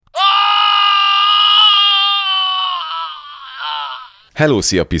Hello,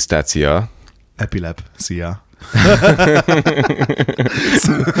 szia, pisztácia. Epilep, szia.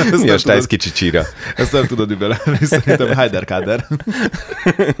 Mi a stájsz kicsi csíra? Ezt nem tudod überelni, szerintem Heiderkáder.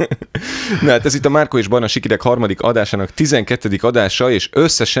 Na hát ez itt a Márko és Barna Sikirek harmadik adásának 12. adása, és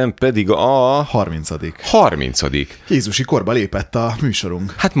összesen pedig a 30. Jézusi korba lépett a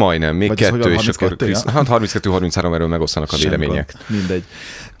műsorunk. Hát majdnem, még vagy 2, és akkor 32-33 erről megosztanak a vélemények. Mindegy.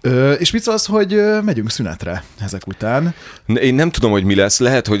 És mit szólsz, hogy megyünk szünetre ezek után? Én nem tudom, hogy mi lesz.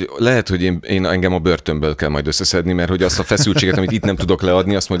 Lehet, hogy én engem a börtönből kell majd összeszedni, mert hogy azt a feszültséget, amit itt nem tudok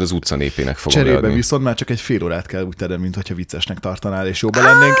leadni, azt majd az utca népének fogom Cserében leadni. viszont már csak egy fél órát kell úgy tenned, mint hogyha viccesnek tartanál, és jóban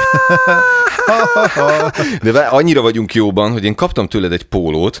lennénk. De annyira vagyunk jóban, hogy én kaptam tőled egy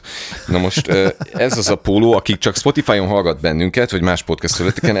pólót. Na most ez az a póló, akik csak Spotify-on hallgat bennünket, vagy más podcast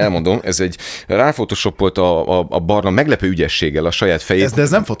területeken, elmondom, ez egy ráphotoshopolt a Barna meglepő ügyességgel a saját fejét. De ez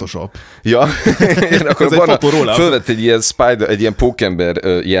nem Photoshop. Ja, akkor ez a Barna fölvett egy ilyen pókember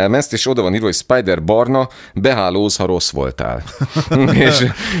jelmezt, és oda van írva, hogy Spider Barna, behálóz, ha rossz voltál.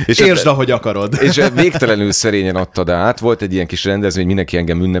 és értsd, ahogy akarod. És végtelenül szerényen adtad át. Volt egy ilyen kis rendezvény, mindenki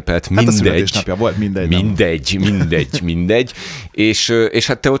engem ünnepelt, Hát a születésnapja volt, mindegy. És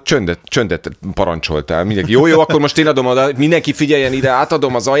hát te ott csöndet parancsoltál. Mindenki, jó, akkor most én adom oda, mindenki figyeljen ide,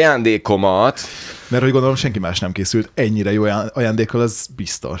 átadom az ajándékomat. Mert hogy gondolom, senki más nem készült ennyire jó ajándékkal, az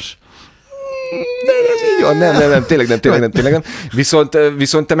biztos. Jó, nem, tényleg nem.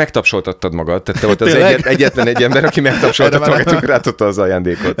 Viszont te megtapsoltattad magad, tehát te volt az egyetlen egy ember, aki megtapsoltatta magad, hogy rátadta az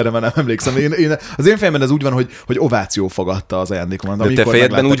ajándékot. Erre már nem emlékszem. Az én fejemben ez úgy van, hogy ováció fogadta az ajándékomat. De te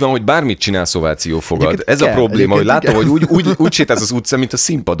fejedben úgy van, hogy bármit csinálsz, ováció fogad. Egyébként ez a probléma, hogy látom, igen. hogy úgy sétálsz az utcán, mint a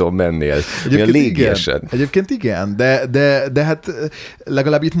színpadon mennél. Egyébként igen, de hát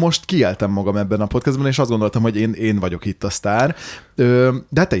legalább itt most kiéltem magam ebben a podcastban, és azt gondoltam, hogy én vagyok itt a sztár. De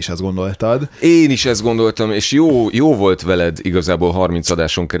hát te is ezt gondoltad. Én is ezt gondoltam, és jó volt veled igazából 30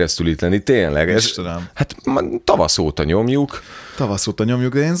 adáson keresztül itt lenni, tényleg. Hát tavasz óta nyomjuk,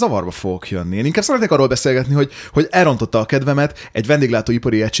 de én zavarba fogok jönni. Én inkább szeretnék arról beszélgetni, hogy elrontotta a kedvemet egy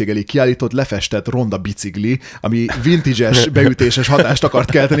vendéglátóipari egység elé kiállított, lefestett ronda bicikli, ami vintage-es, beütéses hatást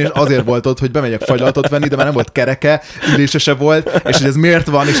akart kelteni, és azért volt ott, hogy bemegyek fagylaltot venni, de már nem volt kereke, ülése se volt, és hogy ez miért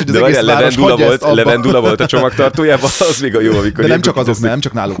van, és hogy az egész város hagyja ezt abba. Levendula volt a csomagtartójában, az még a jó, amikor... De nem csak azok, nem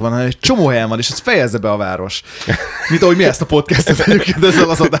csak náluk van, hanem egy csomó helyen van, és ez fejezze be a város. Mint ahogy mi ezt a podcastet egyébként ezzel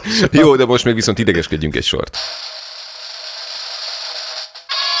az adással. Jó, de most még viszont idegeskedjünk egy sort.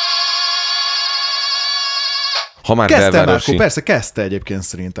 Ha már kezdte, Márko, persze kezdte egyébként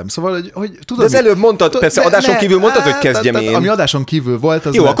szerintem. Szóval, hogy tudod... De az előbb mondtad, persze adáson kívül mondtad, hogy kezdjem én. Ami adáson kívül volt,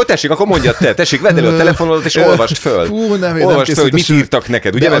 az... Jó, akkor akkor mondjad te. Tessék, vedd elő a telefonodat, és olvasd föl. Olvasd föl, hogy mit írtak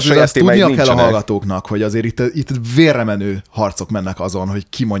neked. Ugye, mert saját témáid nincsenek. Tudnia kell a hallgatóknak, hogy azért itt vérre menő harcok mennek azon, hogy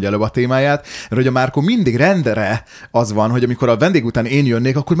ki mondja előbb a témáját, mert hogy a Márko mindig rendere az van, hogy amikor a vendég után én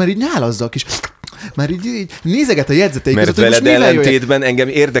jönnék, akkor már így nyálazzak is. Már így nézeget a jegyzeteik között, mert veled ellentétben engem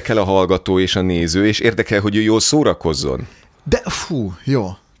érdekel a hallgató és a néző, és érdekel, hogy ő jól szórakozzon. De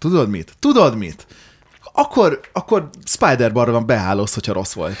jó, tudod mit? Akkor Spider-Barban behálózz, hogyha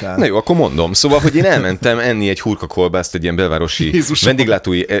rossz voltál. Na jó, akkor mondom. Szóval, hogy én elmentem enni egy hurkakolbászt egy ilyen belvárosi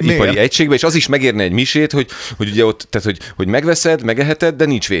vendéglátóipari egységbe, és az is megérne egy misét, hogy ugye ott, tehát, hogy megveszed, megeheted, de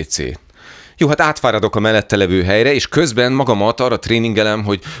nincs WC. Jó, hát átfáradok a mellette levő helyre, és közben magamat arra tréningelem,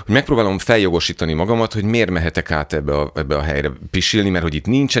 hogy megpróbálom feljogosítani magamat, hogy miért mehetek át ebbe a helyre pisilni, mert hogy itt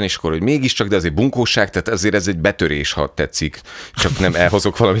nincsen, és akkor, hogy mégiscsak, de azért bunkóság, tehát azért ez egy betörés, ha tetszik. Csak nem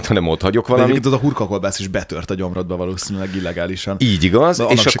elhozok valamit, hanem ott hagyok valamit. De az a hurkakolbász is betört a gyomrodba valószínűleg illegálisan. Így igaz,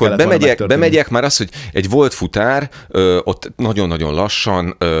 és akkor bemegyek már az, hogy egy volt futár, ott nagyon-nagyon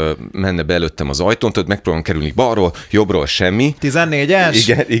lassan menne be előttem az ajtón, tehát megpróbálom kerülni balról, jobbról semmi.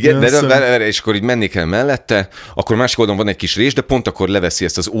 14-es? Igen, de és akkor így menni kell mellette, akkor másik oldalon van egy kis rés, de pont akkor leveszi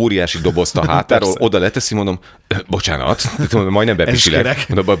ezt az óriási dobozt a hátáról, oda leteszi, mondom, bocsánat, majdnem bepisilek,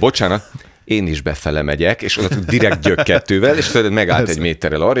 mondom, bocsánat, én is befele megyek, és oda direkt gyökkettővel, és megállt egy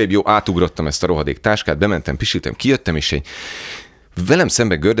méterrel arrébb, jó, átugrottam ezt a rohadék táskát, bementem, pisiltem, kijöttem, és velem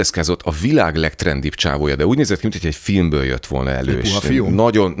szemben gördeszkázott a világ legtrendibb csávója, de úgy nézett ki, mint hogy egy filmből jött volna elő.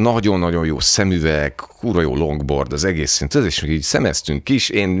 Nagyon-nagyon jó szemüveg, kurva jó longboard, az egész szint. És így szemeztünk is,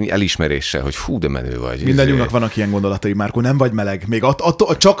 én elismeréssel, hogy de menő vagy. Mindannyiunknak vannak ilyen gondolatai, Márko, nem vagy meleg. Még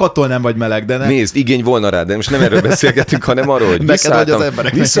csak attól nem vagy meleg, de nem. Nézd, igény volna rá, de most nem erről beszélgetünk, hanem arról, hogy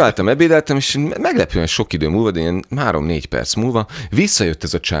visszaálltam, ebédeltem, és meglepően sok idő múlva, de ilyen 3-4 perc múlva visszajött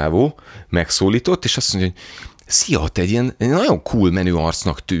ez a csávó, megszólított, és azt mondja, hogy szia, te egy ilyen nagyon cool menő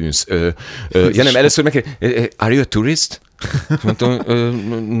arcnak tűnsz. Nem, először megkérdeztem, are you a tourist? Mondtam,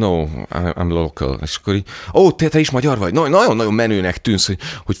 no, I'm local. És akkor így, te is magyar vagy? Nagyon-nagyon menőnek tűnsz,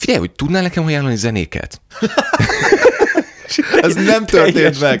 hogy figyelj, hogy tudnál nekem ajánlani zenéket? Ez nem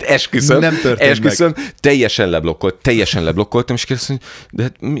történt meg. Esküszöm. Nem történt meg. Teljesen leblokkoltam, és kérdeztem, de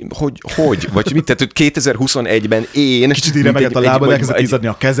hát hogy? Vagy mit? Tehát, hogy 2021-ben én... Kicsit így remegett a lábad, elkezdett izzadni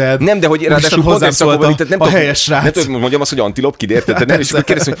a kezed. Nem, de hogy ráadásul hozzám szólt a helyes srác. Nem tudom, mondjam azt, hogy antilop kidérted, nem? És akkor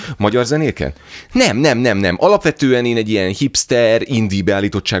kérdeztem, hogy magyar zenéken? Nem. Alapvetően én egy ilyen hipster, indie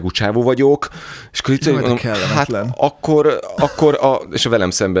beállítottságú csávó vagyok, és akkor itt mondom, hát akkor és a velem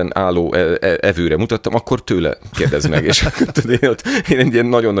szemben álló evőre mutattam, akkor tőle kérdezd meg. És én egy ilyen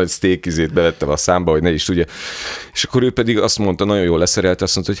nagyon nagy steakizét bevettem a számba, hogy ne is tudja. És akkor ő pedig azt mondta, nagyon jól leszerelte,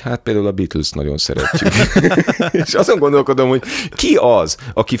 azt mondta, hogy hát például a Beatles nagyon szeretjük. És azon gondolkodom, hogy ki az,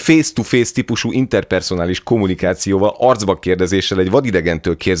 aki face-to-face típusú interpersonális kommunikációval, arcba kérdezéssel egy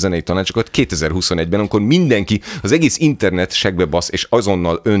vadidegentől kér zenei tanácsokat 2021-ben, amikor mindenki az egész internet segbe basz, és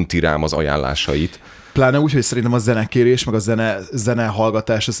azonnal önti rám az ajánlásait. Pláne úgy, hogy szerintem a zenekérés, meg a zene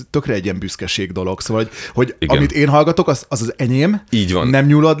hallgatás, ez tökre egy ilyen büszkeség dolog. Szóval, hogy amit én hallgatok, az enyém. Így van. Nem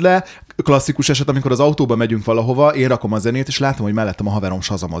nyúlod le. Klasszikus eset, amikor az autóba megyünk valahova, én rakom a zenét, és látom, hogy mellettem a haverom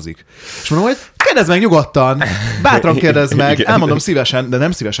sazamozik. És mondom, hogy kérdezz meg nyugodtan, bátran kérdezz meg, elmondom szívesen, de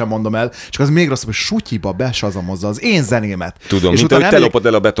nem szívesen mondom el, csak az még rosszabb, hogy sutyiba besazamozza az én zenémet. Tudom, és mint ahogy te lopod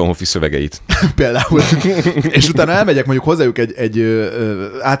el a Betonhoffi szövegeit. Például. És utána elmegyek mondjuk hozzájuk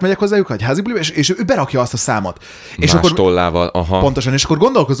átmegyek hozzájuk egy házi buliba, és ő berakja azt a számot. És más tollával, aha. Pontosan, és akkor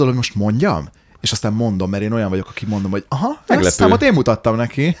gondolkozol, hogy most mondjam? És aztán mondom, mert én olyan vagyok, aki mondom, hogy ezt a számot én mutattam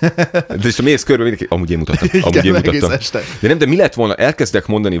neki. De és mész körbe mindenki, amúgy én mutattam. De mi lett volna, elkezdek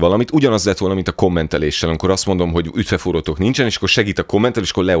mondani valamit, ugyanaz lett volna, mint a kommenteléssel, amikor azt mondom, hogy ügyfeforrótok nincsen, és akkor segít a kommentel, és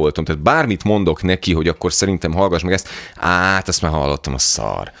akkor leoltom. Tehát bármit mondok neki, hogy akkor szerintem hallgass meg ezt, azt már hallottam, a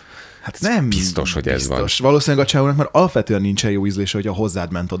szar. Hát nem biztos, hogy ez van. Valószínűleg a csávónak már alapvetően nincsen jó ízlése, hogyha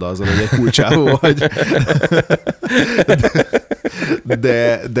hozzád ment oda azzal, hogy egy kulcsávó vagy.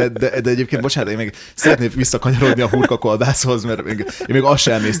 De egyébként, bocsánat, én még szeretnék visszakanyarodni a hurkakolbászhoz, mert én még azt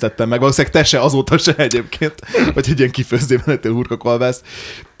sem emésztettem meg. Valószínűleg te se, azóta se egyébként, vagy egy ilyen kifőzdében lettél hurkakolbász.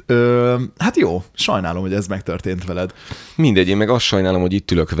 Hát jó, sajnálom, hogy ez megtörtént veled. Mindegy, én meg azt sajnálom, hogy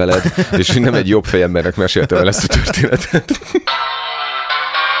itt ülök veled, és hogy nem egy jobb fejembernek meséltem el ezt a történetet.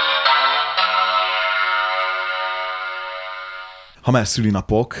 Ha már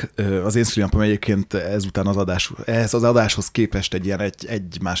szülinapok, az én szülinapom egyébként ezután ehhez az adáshoz képest egy ilyen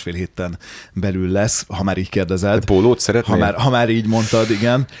egy-másfél héten belül lesz, ha már így kérdezed. De pólót szeretnél? Ha már így mondtad,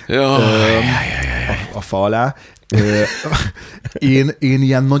 igen. A fa alá. Én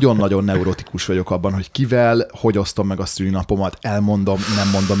ilyen nagyon-nagyon neurotikus vagyok abban, hogy kivel, hogy osztom meg a szülinapomat, elmondom, nem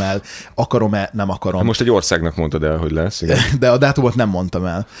mondom el, akarom-e, nem akarom. Most egy országnak mondtad el, hogy lesz. Igen. De a dátumot nem mondtam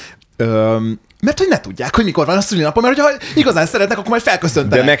el. Mert hogy ne tudják, hogy mikor van a szülinapom, mert hogyha igazán szeretnek, akkor majd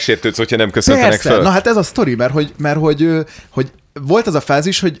felköszöntenek. De megsértődsz, hogyha nem köszöntenek Persze. fel. Na hát ez a sztori, mert hogy volt az a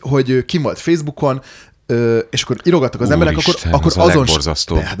fázis, hogy kim volt Facebookon, és akkor írogattak az emberek, akkor azon...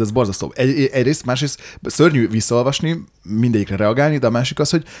 borzasztó. Hát ez borzasztó. Egyrészt, másrészt szörnyű visszaolvasni, mindegyikre reagálni, de a másik az,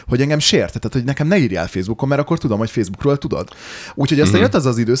 hogy engem sért. Tehát, hogy nekem ne írjál Facebookon, mert akkor tudom, hogy Facebookról tudod. Úgyhogy aztán jött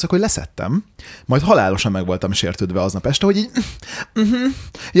az időszak, hogy leszettem, majd halálosan meg voltam sértődve aznap este, hogy így...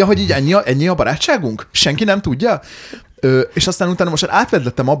 Ja, hogy így ennyi a barátságunk? Senki nem tudja? És aztán utána most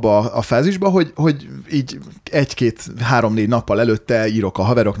átvedlettem abba a fázisba, hogy így 1-2-3-4 nappal előtte írok a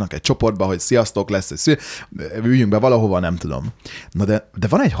haveroknak egy csoportba, hogy sziasztok, lesz, üljünk be valahova, nem tudom. Na de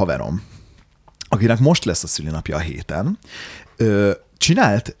van egy haverom, akinek most lesz a szülinapja a héten,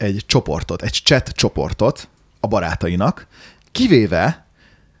 csinált egy csoportot, egy chat csoportot a barátainak, kivéve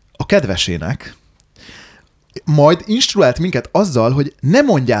a kedvesének, majd instruált minket azzal, hogy ne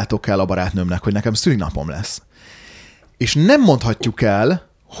mondjátok el a barátnőmnek, hogy nekem szülinapom lesz. És nem mondhatjuk el,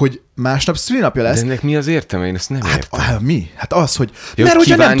 hogy másnap szülinapja lesz. De ennek mi az értelme? Én ezt nem értem. Mi? Hát az, hogy... Mert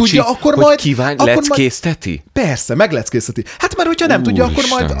hogyha nem tudja, akkor majd... Leckészteti? Persze, megleckészteti. Hát mert hogyha nem tudja,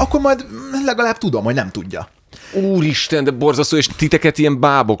 akkor majd legalább tudom, hogy nem tudja. Úristen, de borzasztó, és titeket ilyen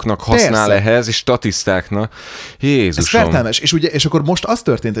báboknak használ. Persze. Ehhez, és statisztáknak. Jézusom. Ez fertelmes. És akkor most az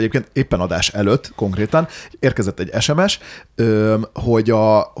történt egyébként éppen adás előtt konkrétan, érkezett egy SMS, hogy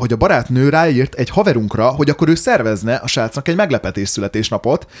a barátnő ráírt egy haverunkra, hogy akkor ő szervezne a srácnak egy meglepetés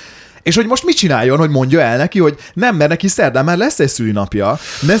születésnapot, és hogy most mit csináljon, hogy mondja el neki, hogy nem, mert neki szerdán már lesz egy szülinapja,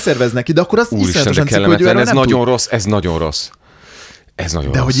 ne szervez neki, de akkor az iszonyatosan cikk, hogy ő ez nagyon rossz, ez nagyon rossz.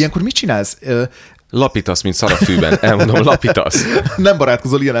 De hogy ilyenkor mit csinálsz? Lapítasz, mint szarafűben. Elmondom, lapítasz. Nem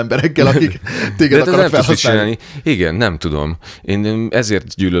barátkozol ilyen emberekkel, akik téged akarnak felhasználni. Igen, nem tudom. Én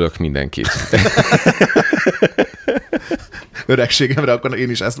ezért gyűlölök mindenkit. öregségemre, akkor én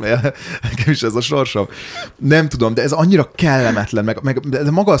is nekem is ez a sorsom. Nem tudom, de ez annyira kellemetlen,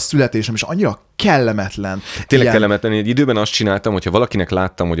 de maga a születésem is annyira kellemetlen. Tényleg kellemetlen. Egy időben azt csináltam, hogyha valakinek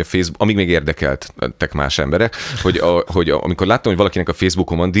láttam, hogy a Facebook, amíg még érdekeltek más emberek, hogy amikor láttam, hogy valakinek a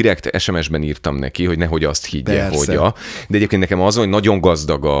Facebookon van, direkt SMS-ben írtam neki, hogy nehogy azt higgye, hogy de egyébként nekem az, hogy nagyon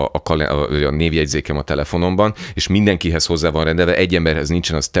gazdag a névjegyzékem a telefonomban, és mindenkihez hozzá van rendelve, egy emberhez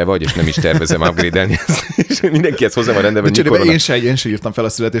nincsen, az te vagy, és nem is tervezem upgrade-elni, és mindenkihez hozzá van rendelve. Én se írtam fel a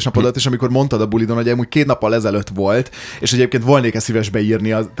születésnapodat, és amikor mondtad a bulidon, hogy amúgy 2 nappal ezelőtt volt, és egyébként volnék-e szíves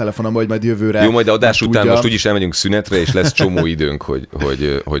beírni a telefonomba, hogy majd jövőre. Jó, majd adás után most úgyis elmegyünk szünetre, és lesz csomó időnk,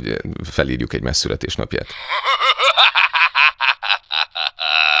 hogy felírjuk egymás születésnapját.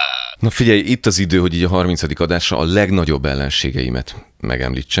 Na figyelj, itt az idő, hogy így a 30. adásra a legnagyobb ellenségeimet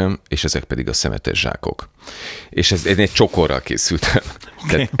megemlítsem, és ezek pedig a szemetes zsákok. És én egy csokorral készültem.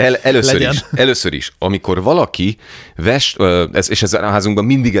 Okay. Először is, amikor valaki és ez a házunkban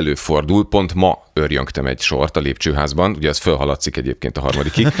mindig előfordul, pont ma örjöngtem egy sort a lépcsőházban, ugye az fölhaladszik egyébként a 3.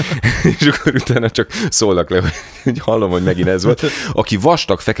 és akkor utána csak szólnak le, hogy hallom, hogy megint ez volt. Aki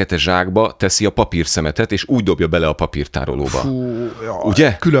vastag fekete zsákba teszi a papírszemetet, és úgy dobja bele a papírtárolóba. Fú, jaj,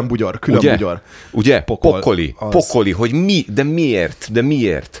 ugye? Külön bugyor. Ugye? Pokoli, hogy de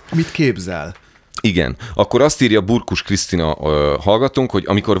miért? Mit képzel? Igen. Akkor azt írja Burkus Krisztina hallgatónk, hogy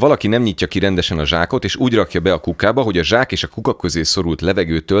amikor valaki nem nyitja ki rendesen a zsákot, és úgy rakja be a kukába, hogy a zsák és a kuka közé szorult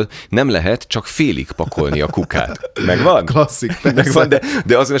levegőtől nem lehet csak félig pakolni a kukát. Megvan? Klasszik, persze. Megvan,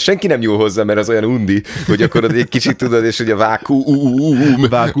 de azért senki nem nyúl hozzá, mert az olyan undi, hogy akkor egy kicsit tudod, és hogy a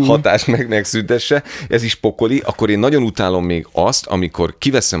vákuum hatás megszüntesse. Ez is pokoli. Akkor én nagyon utálom még azt, amikor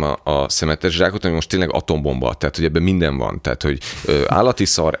kiveszem a szemetes zsákot, ami most tényleg atombomba, tehát hogy ebben minden van. Tehát, hogy állati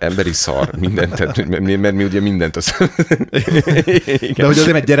szar, emberi szar, mindent. Mert mi ugye mindent De hogy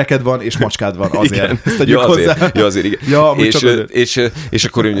azért egy gyereked van, és macskád van, azért. Ezt tegyük hozzá. Azért, igen. Ja, és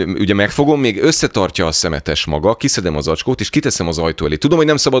akkor ugye megfogom, még összetartja a szemetes maga, kiszedem az acskót, és kiteszem az ajtó elé. Tudom, hogy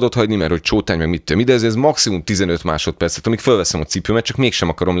nem szabad ott hagyni, mert hogy csótány, meg mit, de ez maximum 15 másodpercet, amíg fölveszem a cipőmet, csak mégsem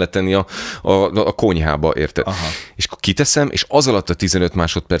akarom letenni a konyhába, érted? Aha. És akkor kiteszem, és az alatt a 15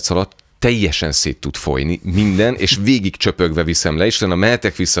 másodperc alatt teljesen szét tud folyni minden, és végig csöpögve viszem le, és utána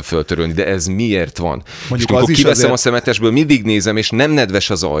mehetek vissza föltörölni, de ez miért van? Mondjuk és amikor kiveszem a szemetesből, mindig nézem, és nem nedves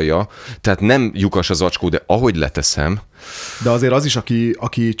az alja, tehát nem lyukas az acskó, de ahogy leteszem. De azért az is,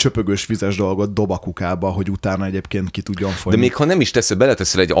 aki csöpögős vizes dolgot dob a kukába, hogy utána egyébként ki tudjon folyni. De még ha nem is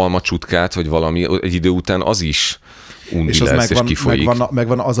beleteszel egy almacsutkát, vagy valami, egy idő után az is undi és az lesz, és kifolyik.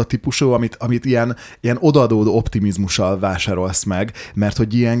 Megvan az a típusú, amit ilyen odaadó optimizmussal vásárolsz meg, mert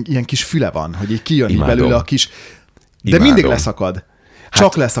hogy ilyen kis füle van, hogy így kijön belőle a kis... De mindig leszakad.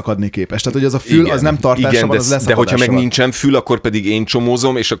 Csak leszakadni képes. Tehát, hogy az a fül, igen, az nem tartása van, az leszakadásra. De hogyha meg nincsen fül, akkor pedig én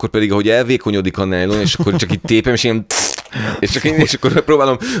csomózom, és akkor pedig, ahogy elvékonyodik a nylon, és akkor csak itt tépem, és ilyen... És akkor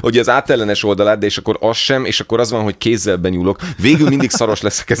próbálom, hogy az átellenes oldalát, de és akkor az sem, és akkor az van, hogy kézzel benyúlok. Végül mindig szaros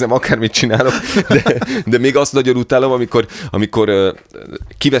lesz a kezem, akármit csinálok, de még azt nagyon utálom, amikor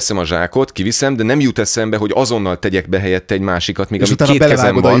kiveszem a zsákot, kiviszem, de nem jut eszembe, hogy azonnal tegyek be helyette egy másikat, még amit 2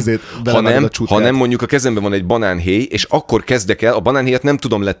 kezem van, hanem mondjuk a kezemben van egy banánhéj, és akkor kezdek el, a banánhéjat nem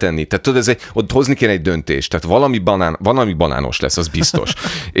tudom letenni. Tehát tudod, ott hozni kéne egy döntést. Tehát valami banános lesz, az biztos.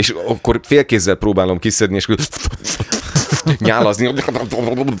 És akkor félkézzel próbálom kiszedni, és nyálazni.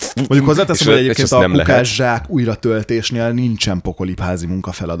 Mondjuk hozzáteszem, hogy egyébként a kukás zsák újratöltésnél nincsen pokolibb házi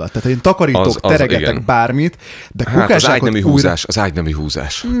munkafeladat. Tehát én takarítok, teregetek bármit, de kukás zsákot az ágynemű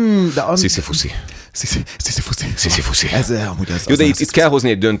húzás. Sziszifuszi. Sziszifuszi. Ez amúgy ez. Jó, de itt kell hozni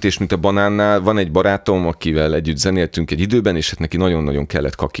egy döntést, mint a banánnál. Van egy barátom, akivel együtt zenéltünk egy időben, és hát neki nagyon-nagyon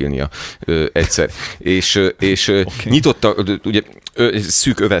kellett kakilnia egyszer. És nyitotta, ugye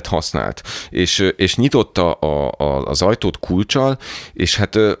szűk övet használt, és nyitotta az ajtót kulccsal, és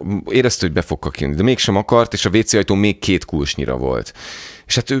hát érezte, hogy be fog kakilni, de mégsem akart, és a WC ajtó még 2 kulcsnyira volt.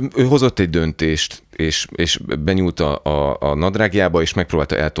 És hát ő hozott egy döntést, és benyúlt a nadrágjába, és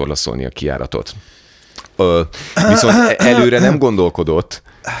megpróbálta eltorlaszolni a kijáratot. Viszont előre nem gondolkodott,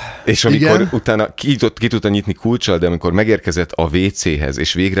 és amikor utána ki tudta nyitni kulccsal, de amikor megérkezett a WC-hez,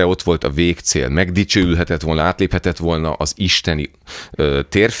 és végre ott volt a végcél, megdicsőülhetett volna, átléphetett volna az isteni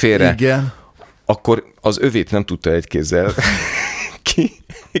térfélre, akkor az övét nem tudta egy kézzel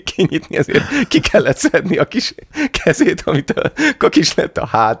kinyitni, ezért ki kellett szedni a kis kezét, amit a kis lett a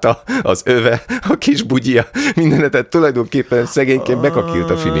háta, az öve, a kis bugyja, mindenetet tulajdonképpen szegényként bekakilt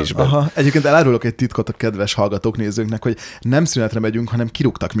a finisben. Aha. Egyébként elárulok egy titkot a kedves hallgatók, nézőknek, hogy nem szünetre megyünk, hanem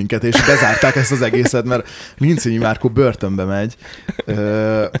kirúgtak minket, és bezárták ezt az egészet, mert Mincényi Márkó börtönbe megy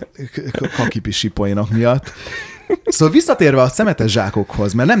kakipisi poénok miatt. Szóval visszatérve a szemetes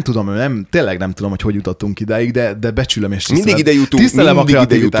zsákokhoz, mert tényleg nem tudom, hogy jutottunk idáig, de becsülöm és mindig ide jutunk, tisztelem a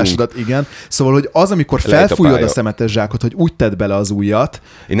kreativitásodat, igen. Szóval, hogy az, amikor felfújod a szemetes zsákot, hogy úgy tedd bele az ujjat.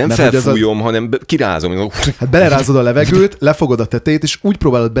 Én nem felfújom, hanem kirázom. Hát belerázod a levegőt, lefogod a tetejét, és úgy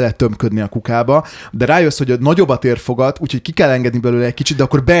próbálod beletömködni a kukába, de rájössz, hogy nagyobbat ér fogad, úgyhogy ki kell engedni belőle egy kicsit, de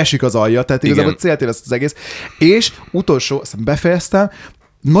akkor beesik az alja, tehát igazából céltéveszt az egész. És utolsó, befejeztem,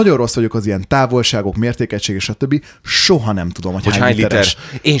 nagyon rossz vagyok az ilyen távolságok, mértékegység és a többi. Soha nem tudom, hogy hány literes.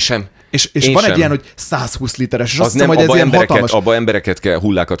 Én sem. És van egy ilyen, hogy 120 literes, és azt nem, hiszem, hogy ez ilyen hatalmas... Abba embereket kell,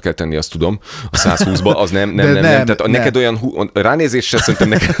 hullákat kell tenni, azt tudom. A 120-ba az nem. Tehát neked olyan, ránézésre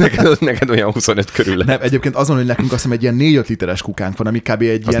szerintem neked olyan 25 körül lehet. Nem, egyébként azon, hogy nekünk azt hiszem egy ilyen 4-5 literes kukánk van, ami kb.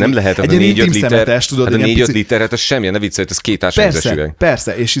 Egy az ilyen... nem lehet, az egy a 4-5 liter. Tudod, hát a 4-5 liter, hát az semmi, ne viccelj, ez 2 ásványvizes üveg.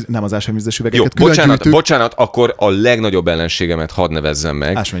 Persze, és nem az ásványvizes üvegeket. Jó, bocsánat, akkor a legnagyobb ellenségemet hadd nevezzem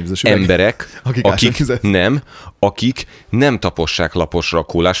meg. Emberek, akik nem tapossák laposra a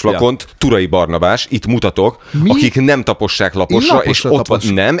kólásflakont, Turai Barnabás, itt mutatok, akik nem tapossák laposra, és ott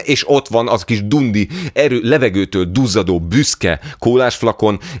van, és ott van az kis dundi, levegőtől duzzadó, büszke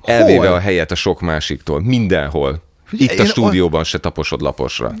kólásflakon, elvéve a helyet a sok másiktól. Mindenhol. Itt a stúdióban se taposod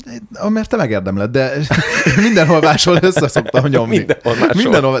laposra. Mert te megérdemled, de mindenhol máshol összeszoktam nyomni.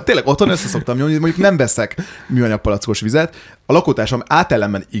 Mindenhol. Tényleg otthon összeszoktam nyomni, mondjuk nem veszek műanyag palackos vizet. A lakótársam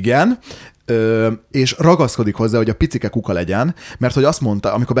átellenben igen, és ragaszkodik hozzá, hogy a picike kuka legyen, mert hogy azt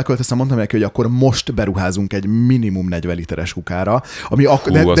mondta, amikor beköltöztem, mondtam neki, hogy akkor most beruházunk egy minimum 40 literes kukára, ami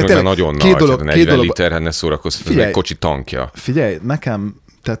akkor... de tényleg nagyon nagy, 40 liter, ne szórakozz, ez egy kocsi tankja. Figyelj, nekem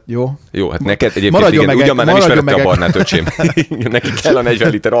tehát jó. Jó, hát neked egyébként igen, ugyan már nem ismerette a Barnát, öcsém. Neki kell a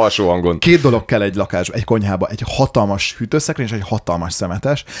 40 liter alsó hangon. 2 dolog kell egy lakásba, egy konyhába, egy hatalmas hűtőszekrény és egy hatalmas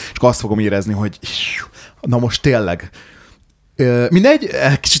szemetes, és akkor azt fogom érezni, hogy na most tényleg mindegy,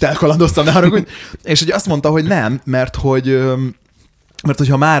 kicsit elkalandoztam, ne haragudj, és hogy azt mondta, hogy nem, mert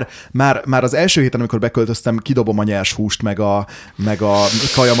hogyha már az első héten, amikor beköltöztem, kidobom a nyers húst, meg a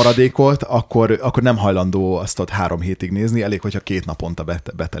kajamaradékot, akkor nem hajlandó azt ott 3 hétig nézni, elég, hogyha 2 naponta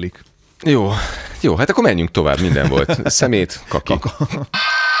betelik. Jó, hát akkor menjünk tovább, minden volt. Szemét, kaki.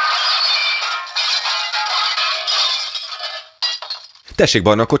 Tessék,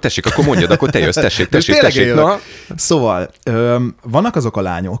 Barna, akkor mondjad, akkor te jössz, tessék. Na. Szóval, vannak azok a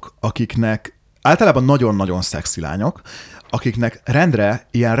lányok, akiknek általában nagyon-nagyon szexi lányok, akiknek rendre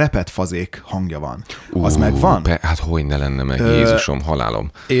ilyen repet fazék hangja van. Az megvan? Hát hogy ne lenne meg, Jézusom,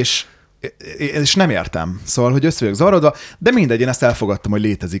 halálom. És nem értem. Szóval, hogy össze vagyok zavarodva, de mindegy, én ezt elfogadtam, hogy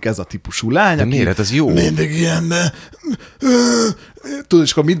létezik ez a típusú lány. De miért? Ez jó. Mindig ilyen, tudod,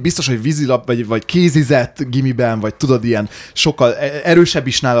 és akkor biztos, hogy vízilap, vagy kézizett gimiben, vagy tudod, ilyen sokkal erősebb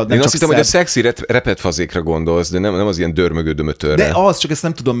is nálad. Nem én azt hittem, hogy a szexi repetfazékra gondolsz, de nem az ilyen dörmögő dömötörre. De az, csak ezt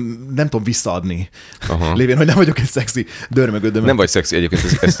nem tudom visszaadni. Aha. Lévén, hogy nem vagyok egy szexi dörmögő dömötör. Nem vagy szexi,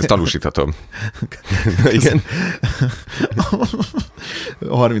 egyébként ezt tanúsíthatom. Igen.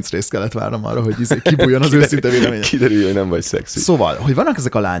 30 részt kellett várnom arra, hogy kibújjon az őszinte véleménye. Kiderül, hogy nem vagy szexi. Szóval, hogy vannak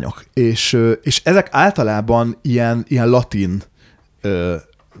ezek a lányok, és ezek általában ilyen latin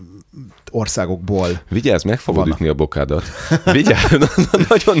országokból. Vigyázz, meg fogod ütni a bokádat. Vigyázz,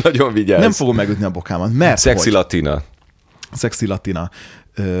 nagyon-nagyon vigyázz. Nem fogom megütni a bokámat, mert Szexi latina. Szexi latina.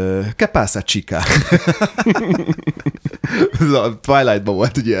 Que pasa, chica? A Twilight-ban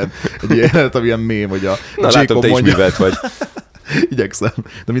volt egy ilyen amilyen mém, hogy a na, látom, te is művelt vagy. Igyekszem,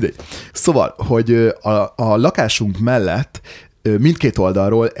 de mindegy. Szóval, hogy a lakásunk mellett mindkét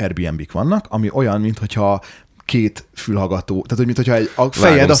oldalról Airbnb-k vannak, ami olyan, mintha 2 fülhallgató, tehát hogy mintha a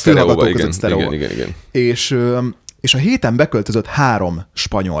fejed a fülhallgató között sztereó. Igen. És a héten beköltözött 3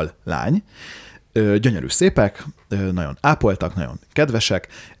 spanyol lány, gyönyörű szépek, nagyon ápoltak, nagyon kedvesek,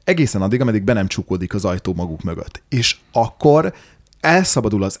 egészen addig, ameddig be nem csukódik az ajtó maguk mögött. És akkor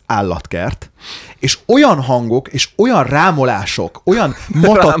elszabadul az állatkert, és olyan hangok, és olyan rámolások, olyan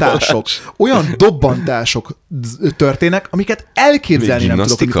matatások, olyan dobbantások történnek, amiket elképzelni nem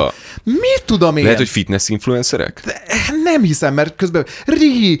tudok. Mit tudom én? Lehet, hogy fitness influencerek? Nem hiszem, mert közben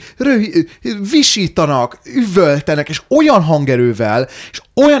visítanak, üvöltenek, és olyan hangerővel, és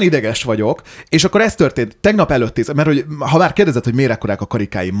olyan ideges vagyok, és akkor ez történt tegnap előtt, mert hogy, ha már kérdezed, hogy miért ekkorák a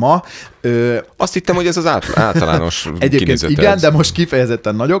karikáim ma. Azt hittem, hogy ez az általános egyébként igen, de most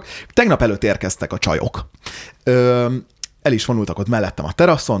kifejezetten nagyok. Tegnap előtt érkeztek a csajok. El is vonultak ott mellettem a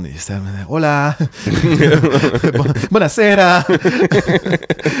teraszon, és hola, buonasera,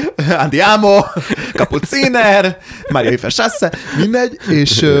 andiamo, cappucciner, Maria Ifesasse, mindegy,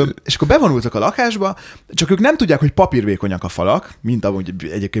 és akkor bevonultak a lakásba, csak ők nem tudják, hogy papírvékonyak a falak, mint amúgy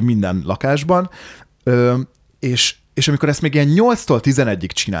egyébként minden lakásban, és amikor ezt még ilyen 8-tól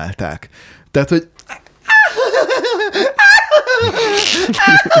 11-ig csinálták, tehát, hogy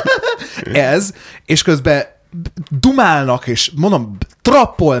Ez, és közben dumálnak, és mondom,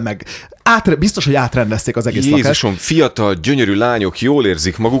 trappol meg, biztos, hogy átrendezték az egész lakást. Jézusom, fiatal, gyönyörű lányok jól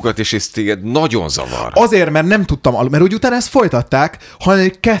érzik magukat, és ez téged nagyon zavar. Azért, mert nem tudtam, mert úgy utána ezt folytatták,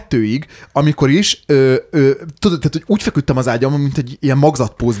 hanem 2-ig, amikor is, tudod, tehát, hogy úgy feküdtem az ágyamon, mint egy ilyen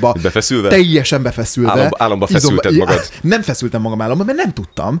magzatpózba. Befeszülve? Teljesen befeszülve. Álomba feszülted magad. Nem feszültem magam álomba, mert nem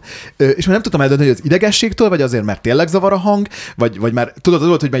tudtam. És már nem tudtam eldönteni, hogy az idegességtől, vagy azért, mert tényleg zavar a hang, vagy már tudod,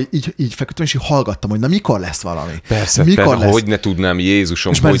 volt, hogy már így feküdtem, és így hallgattam, hogy na mikor lesz valami. Persze, hogy ne tudnám,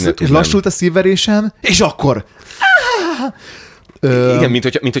 Jézusom, hogy ne tudnám. Lassult a szívverésem, és akkor... Igen,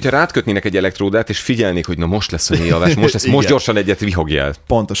 mint hogyha rátkötnének egy elektródát, és figyelnék, hogy na most lesz a mélyalvás, most gyorsan egyet vihogjál.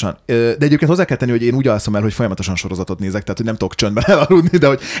 Pontosan. De egyébként hozzá kell tenni, hogy én úgy alszom el, hogy folyamatosan sorozatot nézek, tehát hogy nem tudok csöndben elaludni, de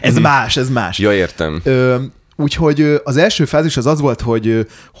hogy ez más. Ja, értem. Úgyhogy az első fázis az volt,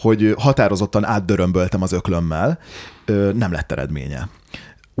 hogy határozottan átdörömböltem az öklömmel, nem lett eredménye.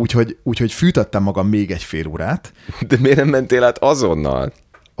 Úgyhogy fűtöttem magam még egy fél órát. De miért nem mentél át azonnal?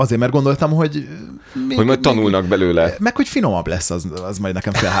 Azért, mert gondoltam, hogy... Hogy majd tanulnak belőle. Meg, hogy finomabb lesz az majd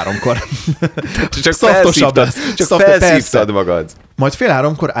nekem 2:30-kor. Csak felszívtad magad. Majd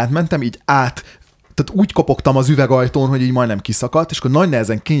 2:30-kor átmentem, így tehát úgy kopogtam az üvegajtón, hogy így majdnem kiszakadt, és akkor nagy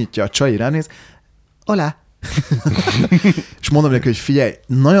nehezen kinyitja a csaj, ránéz, olá! És mondom neki, hogy figyelj,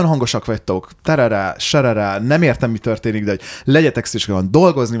 nagyon hangosak vagytok, tarará, sarará, nem értem, mi történik, de hogy legyetek szívesen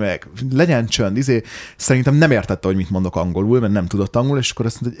dolgozni, meg legyen csönd, szerintem nem értette, hogy mit mondok angolul, mert nem tudott angolul, és akkor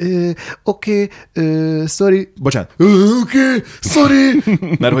azt mondta, hogy oké, sorry, bocsánat, oké, sorry,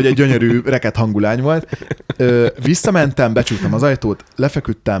 mert hogy egy gyönyörű reket hangulány volt. Visszamentem, becsuktam az ajtót,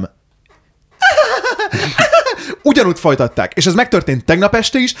 lefeküdtem, ugyanúgy folytatták. És ez megtörtént tegnap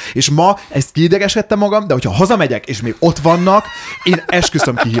este is, és ma ezt kiidegeskedtem magam, de hogyha hazamegyek, és még ott vannak, én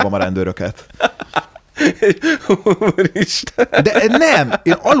esküszöm, kihívom a rendőröket. Úristen. De nem,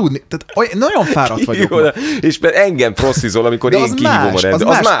 én aludni, tehát nagyon fáradt vagyok. És mert engem prosszizol, amikor én kihívom a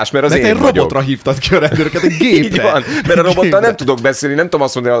rendőröket. Az más, mert az én vagyok. Robotra hívtad ki a rendőröket, egy gépre. Így van, mert a robottal nem tudok beszélni, nem tudom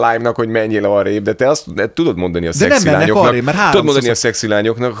azt mondani a Lime-nak, hogy menjél arrébb, de te azt tudod mondani a szexi lányoknak. Arrébb, tudod mondani a szexi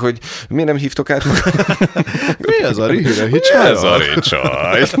lányoknak, hogy miért nem hívtok át magad? Mi ez a ricsaj? Ez a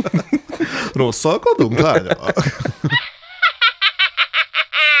ricsaj. Rosszalkodunk, lányok?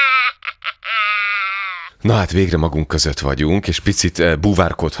 Na hát végre magunk között vagyunk, és picit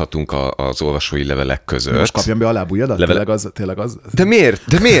búvárkodhatunk az olvasói levelek között. Most kapjam be a lábujjadat? Tényleg az? De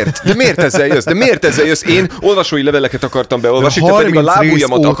miért ezzel jössz? Én olvasói leveleket akartam beolvasni, te pedig a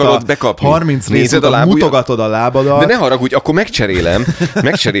lábujjamat akarod bekapni. 30 rész óta mutogatod a lábadat. De ne haragudj, akkor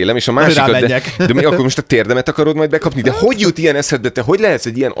megcserélem, és a másikat, de akkor most a térdemet akarod majd bekapni? De hogy jut ilyen eszedbe, te hogy lehetsz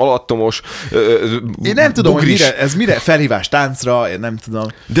egy ilyen alattomos én nem tudom, hogy mire felhívás táncra, én nem tudom.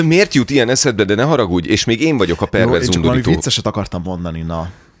 De miért jut ilyen eszedbe, de ne haragudj, és még én vagyok a perverz undorító. Én csak valami vicceset akartam mondani, na.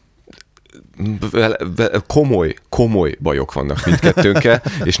 Komoly bajok vannak mindkettőnkkel,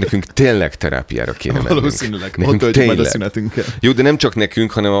 és nekünk tényleg terápiára kéne mennünk. Valószínűleg. Ott töltjük majd a szünetünkkel. Jó, de nem csak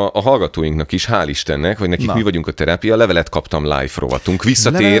nekünk, hanem a hallgatóinknak is, hál' Istennek, hogy nekik mi vagyunk a terápia. Levelet kaptam live rovatunk.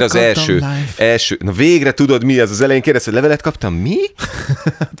 Visszatér az első. Na végre tudod, mi ez az elején kérdezted, levelet kaptam, mi?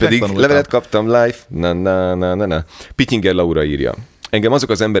 Pedig levelet kaptam live. Na. Pityinger Laura írja. Engem azok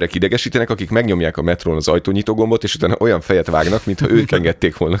az emberek idegesítenek, akik megnyomják a metrón az ajtónyitó gombot, és utána olyan fejet vágnak, mintha ők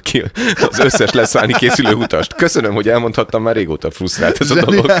engedték volna ki az összes leszállni készülő utast. Köszönöm, hogy elmondhattam, már régóta frusztrált ez a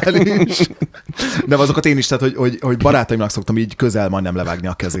dolog. De azokat én is, tehát, hogy barátaimnak szoktam így közel majdnem levágni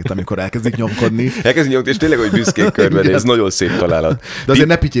a kezét, amikor elkezdik nyomkodni. És tényleg, hogy büszkék körben, ez nagyon szép találat. De azért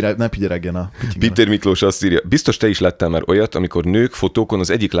ne pityeregjen a Péter Miklós azt írja, biztos te is láttál már olyat, amikor nők fotókon az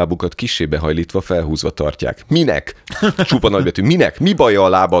egyik lábukat kissé behajlítva, felhúzva tartják. Minek? Csupa nagybetű. Minek? Mi baja a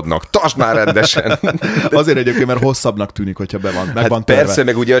lábadnak? Tartsd már rendesen! Azért egyébként, mert hosszabbnak tűnik, hogyha meg van törve. Persze,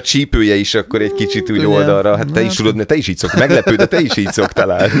 meg ugye a csípője is akkor egy kicsit úgy oldalra. Hát te is így szoksz. Meglepő, de te is így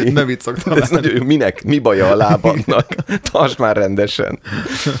szoktál állni. Nem így szoktam. Ez nagyon jó. Minek? Mi baja a lábadnak? Tartsd már rendesen!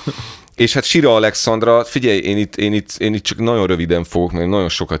 És hát Sira Alexandra, figyelj, én itt csak nagyon röviden fogok, mert nagyon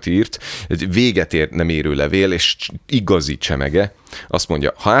sokat írt, egy véget ér nem érő levél, és igazi csemege. Azt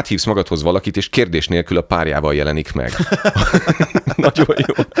mondja, ha áthívsz magadhoz valakit, és kérdés nélkül a párjával jelenik meg. Nagyon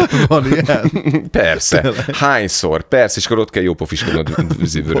jó. Van ilyen? Persze. Tényleg. Hányszor? Persze, és akkor ott kell jópofiskodnod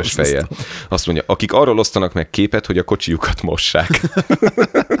vörös fejjel. Azt mondja, akik arról osztanak meg képet, hogy a kocsijukat mossák.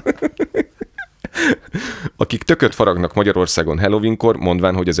 Akik tököt faragnak Magyarországon Halloweenkor,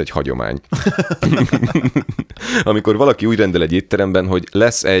 mondván, hogy ez egy hagyomány. Amikor valaki úgy rendel egy étteremben, hogy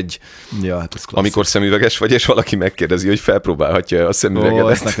lesz egy, hát amikor szemüveges vagy, és valaki megkérdezi, hogy felpróbálhatja a szemüvegedet.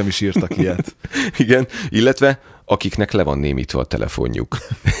 Ezt nekem is írtak ilyet. Igen, illetve akiknek le van némítva a telefonjuk.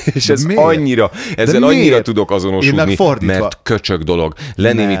 És ezzel annyira tudok azonosulni, mert köcsög dolog.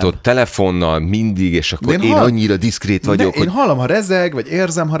 Lenémított telefonnal mindig, és akkor én annyira diszkrét vagyok. Én hallom, ha rezeg, vagy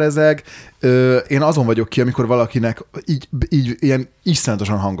érzem, ha rezeg. Én azon vagyok ki, amikor valakinek így ilyen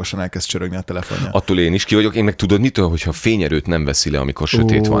iszonyatosan hangosan elkezd csörögni a telefonja. Attól én is ki vagyok. Én meg tudod mitől, hogyha fényerőt nem veszi le, amikor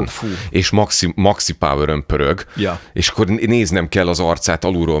sötét van. És maxi power-ön pörög. Ja. És akkor néznem kell az arcát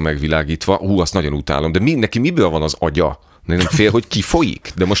alulról megvilágítva. Azt nagyon utálom. De neki miből van az agya? Nem fél, hogy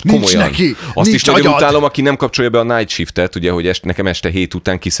kifolyik? De most komolyan. Azt is nagyon utálom, aki nem kapcsolja be a night shiftet, ugye, hogy nekem este 7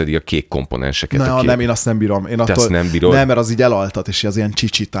 után kiszedi a kék komponenseket. Nem, én azt nem bírom. Te azt nem bírod? Nem, mert az így elaltat, és az ilyen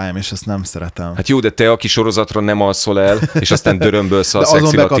csicsi time, és ezt nem szeretem. Hát jó, de te, aki sorozatra nem alszol el, és aztán dörömbölsz a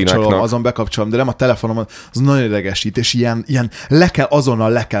szexi latináknak. Azon bekapcsolom, de nem a telefonom, az nagyon idegesít, és ilyen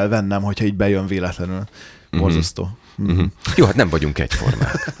azonnal le kell vennem, hogyha így bejön véletlenül. Borzasztó. Jó, hát nem vagyunk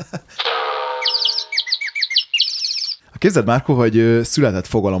egyformák. Képzeld, Márko, hogy született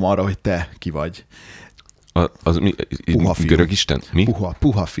fogalom arra, hogy te ki vagy. Az mi? Puha fiú. Görög isten? Mi?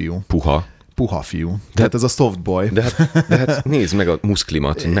 Puha fiú. Puha fiú. Tehát ez a soft boy. De hát nézd meg a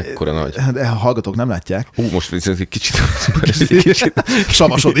muszklimat, mekkora nagy. De a hallgatók nem látják. Most viszont egy kicsit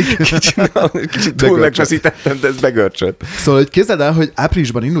savasodik. Kicsit túl megfeszítettem, de ez begörcsött. Szóval, hogy képzeld el, hogy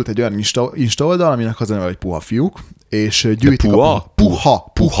áprilisban indult egy olyan Insta oldal, aminek az a neve, hogy Puha fiúk, és gyűjtik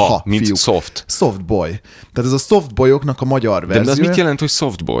puha, mint fiúk. Soft boy. Tehát ez a soft boyoknak a magyar verziója. De az mit jelent, hogy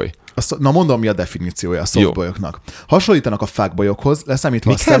soft boy? Na mondom, mi a definíciója a softboyoknak. Hasonlítanak a fuckboyokhoz,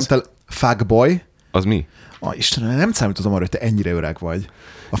 leszámítva a szemtel... Fuckboy? Az mi? Istenem, nem számítottam arra, hogy te ennyire öreg vagy.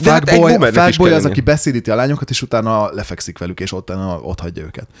 A fuckboy az, aki beszédíti a lányokat, és utána lefekszik velük, és ott hagyja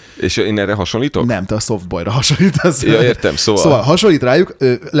őket. És én erre hasonlítok? Nem, te a softboyra hasonlítasz. Ja, értem, Szóval hasonlít rájuk,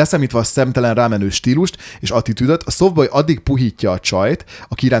 leszámítva a szemtelen rámenő stílust és attitűdöt, a softboy addig puhítja a csajt,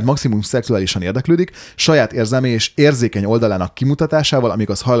 aki iránt maximum szexuálisan érdeklődik, saját érzelmi és érzékeny oldalának kimutatásával, amíg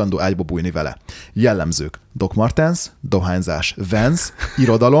az hajlandó ágyba bújni vele. Jellemzők: Doc Martens, dohányzás, Vance,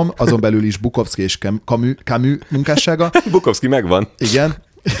 irodalom, azon belül is Bukowski és Camus munkássága. Bukowski megvan. Igen.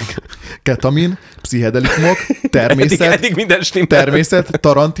 Ketamin, pszichedelikumok, természet,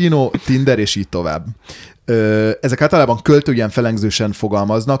 Tarantino, Tinder és így tovább. Ezek általában költőjen felengzősen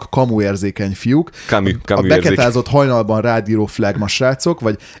fogalmaznak, Camus érzékeny fiúk, a beketázott hajnalban rádíró flagma srácok,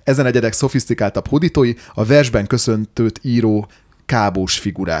 vagy ezen egyedek szofisztikáltabb hódítói, a versben köszöntőt író kábós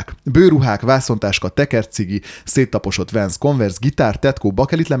figurák. Bőruhák, vászontáska, tekercigi, széttaposott Vans, Converse, gitár, tetkó,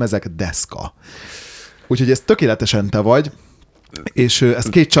 bakelitlemezek, deszka. Úgyhogy ez tökéletesen te vagy, és ezt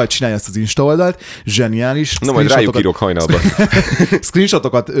két csaj csinálja ezt az Insta oldalt, zseniális. Na majd rájuk írok hajnalban.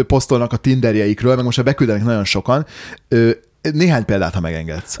 Screenshotokat posztolnak a Tinderjeikről, meg most már beküldenek nagyon sokan. Néhány példát, ha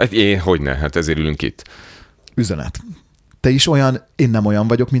megengedsz. Hogyne, hát ezért ülünk itt. Üzenet. Te is olyan, én nem olyan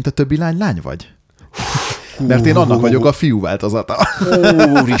vagyok, mint a többi lány vagy? Mert én annak vagyok a fiú változata.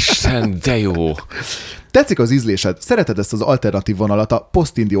 Úristen, de jó! Tetszik az ízlésed? Szereted ezt az alternatív vonalat a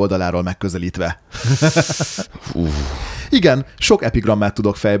Postindi oldaláról megközelítve? Igen, sok epigrammát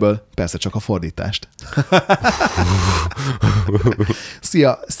tudok fejből, persze csak a fordítást.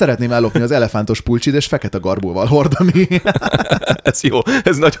 Szia, szeretném ellopni az elefántos pulcsid és fekete garbóval hordani. Ez jó,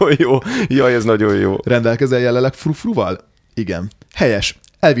 ez nagyon jó. Jaj, ez nagyon jó. Rendelkezel jelenleg frufruval? Igen. Helyes.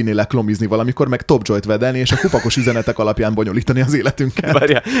 Elvinnélek klomizni valamikor, meg Top Joy-t vedelni, és a kupakos üzenetek alapján bonyolítani az életünket.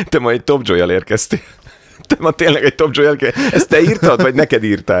 Várjál, te ma egy Top Joy-jal érkeztél. Te ma tényleg egy Top Joy-jal ezt te írtad, vagy neked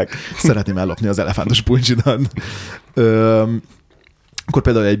írták? Szeretném ellopni az elefántos pulcsidat. Akkor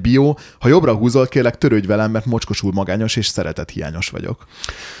például egy bio, ha jobbra húzol, kérlek törődj velem, mert mocskosul magányos és szeretethiányos vagyok.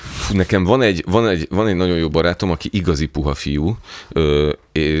 Nekem van egy nagyon jó barátom, aki igazi puha fiú,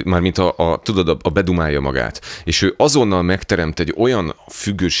 mármint tudod, a bedumálja magát. És ő azonnal megteremt egy olyan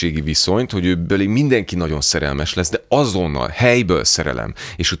függőségi viszonyt, hogy ő belé mindenki nagyon szerelmes lesz, de azonnal, helyből szerelem,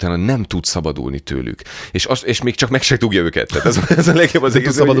 és utána nem tud szabadulni tőlük. És még csak meg se dugja őket. Tehát ez a legjobb az egész.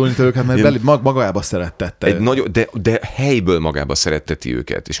 Nem tud szabadulni tőlük, mert magába szerettette. De helyből magába szeretteti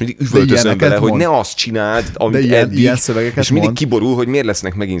őket. És mindig üvöltözöm bele, hogy ne azt csináld, amit eddig. Ilyen szövegeket és mindig kiborul, hogy miért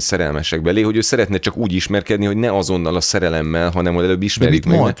lesznek megint szerelmesek belé, hogy ő szeretne csak úgy ismerkedni, hogy ne azonnal a szerelemmel, hanem hogy előbb ismerik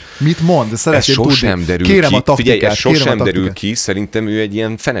meg. Mit mond? Ez sosem derül ki. Figyelj, ez sosem derül ki. Szerintem ő egy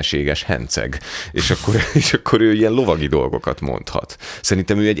ilyen feneséges henceg. És akkor ő ilyen lovagi dolgokat mondhat.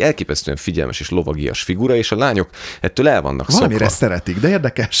 Szerintem ő egy elképesztően figyelmes és lovagias figura, és a lányok ettől el vannak szokva. Valamire szeretik, de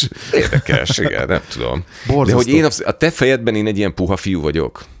érdekes. Érdekes, igen, nem tudom. Borzasztó. De hogy a te fejedben én egy ilyen puha fiú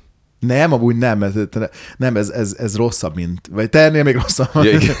vagyok. Nem, amúgy nem, ez rosszabb, mint... Vagy te ennél még rosszabb.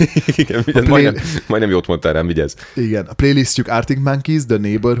 Ja, igen, majdnem jót mondtál rám, vigyázz. Igen, a playlistjük Arctic Monkeys, The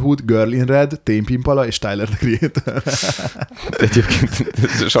Neighborhood, Girl in Red, Tame Impala és Tyler, the Creator.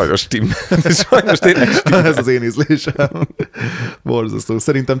 Egyébként sajnos Tim. Sajnos tényleg Tim. Ez az én ízlésem. Borzasztó.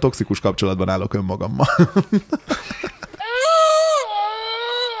 Szerintem toxikus kapcsolatban állok önmagammal.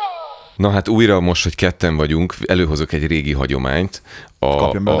 Na hát újra most, hogy ketten vagyunk, előhozok egy régi hagyományt,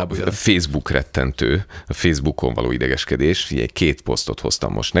 a Facebook rettentő, a Facebookon való idegeskedés. Figyelj, 2 posztot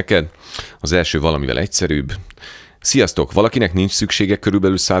hoztam most neked. Az első valamivel egyszerűbb. Sziasztok! Valakinek nincs szüksége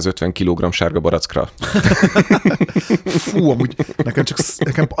körülbelül 150 kg sárga barackra? Fú, amúgy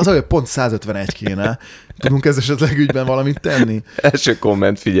nekem az, hogy pont 151 kéne. Tudunk ez esetleg ügyben valamit tenni? Első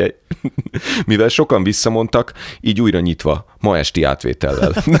komment, figyelj. Mivel sokan visszamondtak, így újra nyitva, ma esti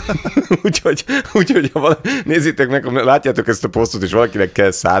átvétellel. úgyhogy nézzétek meg, látjátok ezt a posztot, és valakinek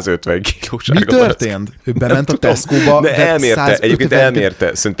kell 150 kg sárga barack. Mi történt? Ő bement a Tesco-ba, de elmérte, egyébként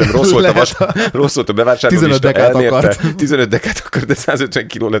elmérte. Szerintem rossz volt a bevásárló lista, 15 dekát akart. 15 dekát akart, de 150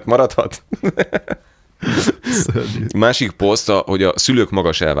 kiló lett, maradhat. Másik poszt, hogy a szülők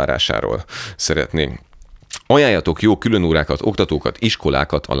magas elvárásáról szeretnénk. Ajánljatok jó különórákat, oktatókat,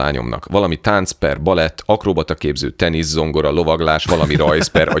 iskolákat a lányomnak. Valami tánc per balett, akrobata képző, tenisz, zongora, lovaglás, valami rajz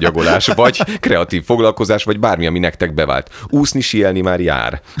per agyagolás, vagy kreatív foglalkozás, vagy bármi, ami nektek bevált. Úszni, síelni már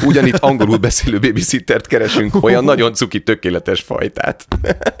jár. Ugyanitt angolul beszélő babysittert keresünk, olyan nagyon cuki, tökéletes fajtát.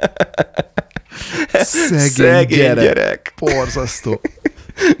 Szegény gyerek. Borzasztó.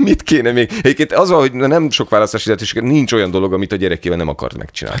 Mit kéne még? Egyébként az van, hogy nem sok választási lehetőség, nincs olyan dolog, amit a gyerekével nem akart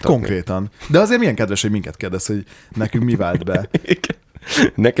megcsináltatni. Konkrétan. De azért milyen kedves, hogy minket kérdez, hogy nekünk mi vált be.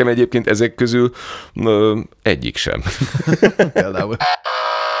 Nekem egyébként ezek közül egyik sem. Például.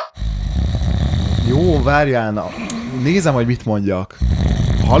 Jó, várjál, nézem, hogy mit mondjak.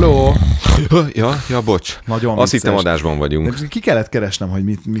 Haló? Ja, bocs. Nagyon azt hittem adásban vagyunk. De ki kellett keresnem, hogy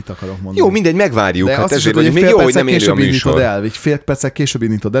mit akarok mondani. Jó, mindegy, megvárjuk. De hát ezért, hogy még jó, hogy nem érő a műsor. Fél perccel később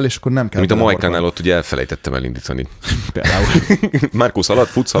indítod el, és akkor nem kell. Mint a Majkánál ott ugye elfelejtettem elindítani. Például. Márkusz alatt,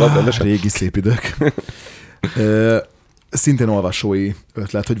 futsz alatt, rendesen? Régi szép idők. Szintén olvasói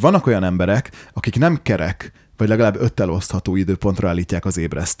ötlet, hogy vannak olyan emberek, akik nem kerek, vagy legalább 5-tel osztható időpontra állítják az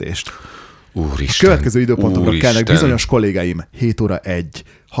ébresztést. Úristen, a következő időpontokra kellnek bizonyos kollégáim 7 óra 1,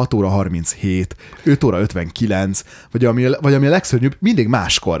 6 óra 37, 5 óra 59, vagy ami a legszörnyűbb, mindig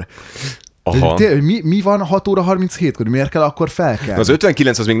máskor. Mi van 6 óra 37-kor? Miért kell akkor felkelni? Az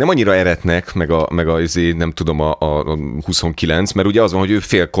 59 az még nem annyira eretnek, meg a nem tudom, a 29, mert ugye az van, hogy ő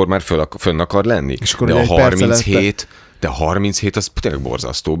félkor már fönn akar lenni. És akkor de a 37... De a 37 az tényleg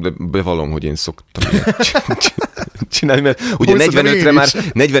borzasztó, de bevallom, hogy én szoktam csinálni, mert ugye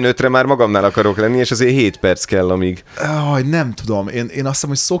 45-re már magamnál akarok lenni, és azért 7 perc kell, amíg... Nem tudom, én azt hiszem,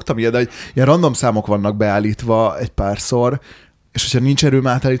 hogy szoktam ilyet, de hogy ilyen random számok vannak beállítva egy párszor, és hogyha nincs erőm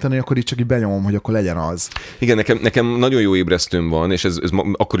átállítani, akkor így csak így benyomom, hogy akkor legyen az. Igen, nekem nagyon jó ébresztőm van, és ez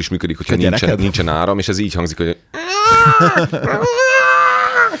akkor is működik, hogyha nincsen áram, és ez így hangzik, hogy...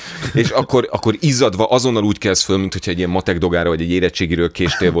 És akkor izzadva azonnal úgy kelsz föl, mint hogyha egy ilyen matek dogára vagy egy érettségiről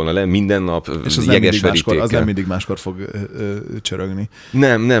késtél volna le minden nap jeges verítékkel. Az nem mindig máskor fog csörögni.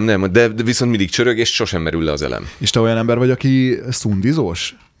 Nem, de viszont mindig csörög, és sosem merül le az elem. És te olyan ember vagy, aki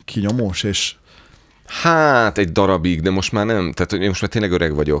szundizós, kinyomós, és... Hát egy darabig, de most már nem. Tehát én most már tényleg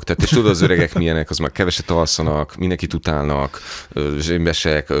öreg vagyok. Tehát és tudod, az öregek milyenek, az már keveset alszanak, mindenkit utálnak,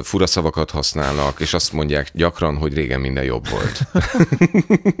 zsémbesek, fura szavakat használnak, és azt mondják gyakran, hogy régen minden jobb volt.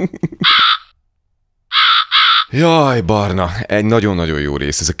 Jaj, Barna, egy nagyon-nagyon jó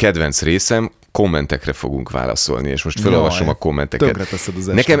rész. Ez a kedvenc részem. Kommentekre fogunk válaszolni, és most felolvasom a kommenteket. Tönkreteszed az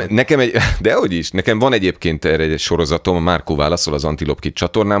estet. Nekem van egyébként erre egy sorozatom, a Márkó válaszol az Antilop Kid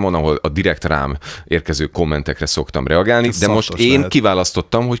csatornámon, ahol a direkt rám érkező kommentekre szoktam reagálni, de most én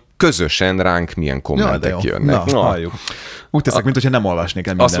kiválasztottam, hogy közösen ránk milyen kommentek jönnek. Na, halljuk. Úgy teszek, mintha nem olvasnék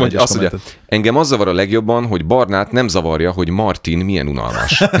el minden egyes kommentet. Mondja, engem az zavar a legjobban, hogy Barnát nem zavarja, hogy Martin milyen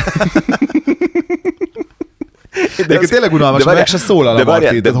unalmas. De tényleg unalmas, meg se szólal a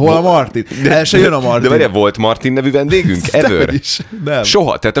Martin. De hol a Martin? El se jön a Martin. De várjál, volt Martin nevű vendégünk? Ever? Nem.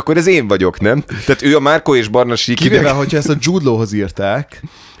 Soha. Tehát akkor ez én vagyok, nem? Tehát ő a Márkó és Barna sík. Kivéve, hogyha ezt a Jude Lawhoz írták.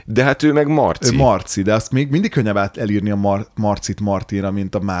 De hát ő meg Marci. Ő Marci, de azt még mindig könnyebb elírni a Marcit Martinra,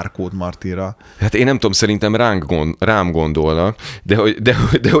 mint a Márkót Martinra. Hát én nem tudom, szerintem rám gondolnak,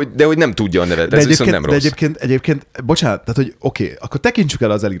 de hogy nem tudja a nevet, ez viszont nem rossz. De egyébként, bocsánat, tehát hogy oké, akkor tekintsük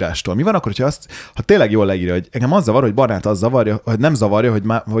el az elírástól. Mi van akkor, hogyha ha tényleg jól leírja, hogy engem az zavar, hogy Barnát az zavarja, hogy nem zavarja,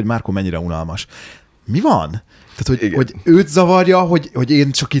 hogy Márkó mennyire unalmas. Mi van? Tehát, hogy őt zavarja, hogy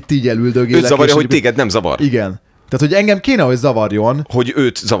én csak itt így elüldögélek. Őt zavarja, hogy téged nem zavar. Igen. Tehát, hogy engem kéne, hogy zavarjon. Hogy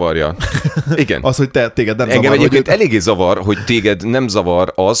őt zavarja. Igen. Az, hogy téged nem engem zavar. Egyébként eléggé zavar, hogy téged nem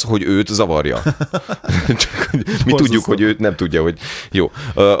zavar az, hogy őt zavarja. Csak mi tudjuk, hogy őt nem tudja, hogy jó.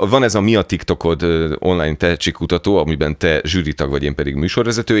 Van ez a Mi a TikTokod online tehetségkutató, amiben te zsűritag vagy, én pedig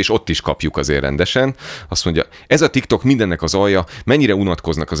műsorvezető, és ott is kapjuk azért rendesen. Azt mondja, ez a TikTok mindennek az alja, mennyire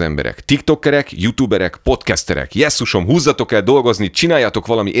unatkoznak az emberek. TikTokerek, youtuberek, podcasterek. Jesszusom, húzzatok el dolgozni, csináljatok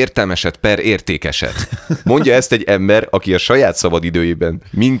valami értelmeset per értékeset. Mondja ezt egy ember, aki a saját szabadidőjében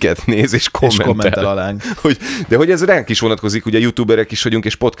minket néz és kommentel alánk. De hogy ez ránk is vonatkozik, ugye youtuberek is vagyunk,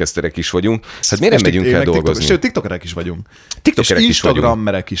 és podcasterek is vagyunk. Hát miért nem megyünk el dolgozni? Sőt, tiktokerek is vagyunk. TikTokerek és is vagyunk.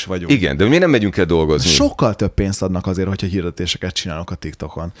 Instagrammerek is vagyunk. Igen, de miért nem megyünk el dolgozni? Sokkal több pénzt adnak azért, hogyha hirdetéseket csinálok a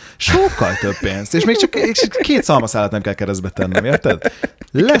TikTokon. Sokkal több pénzt. És még csak 2 szalmaszállat nem kell keresztbe tennem, érted?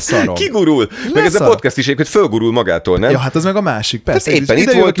 Leszarom. Kigurul. Meg ez a podcast is egyébként fölgurul magától, nem? Ja, hát az meg a másik. Persze. Éppen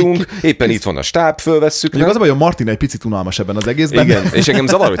itt voltunk, éppen itt van a stáb, fölvesszük. Az a baj, hogy a Martin egy picit unalmas ebben az egészben. Igen, és engem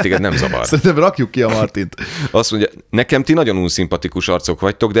zavar, hogy téged nem zavar. Szerintem rakjuk ki a Martint. Azt mondja, nekem ti nagyon unszimpatikus arcok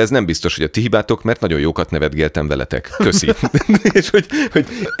vagytok, de ez nem biztos, hogy a ti hibátok, mert nagyon jókat nevetgéltem veletek. Köszi. És hogy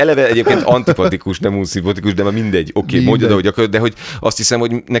eleve egyébként antipatikus, nem unszimpatikus, de már mindegy. Oké, mondjad, ahogy akarod, de hogy azt hiszem,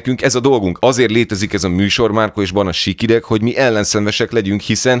 hogy nekünk ez a dolgunk. Azért létezik ez a műsor, Márko és Bana Sikideg, hogy mi ellenszenvesek legyünk,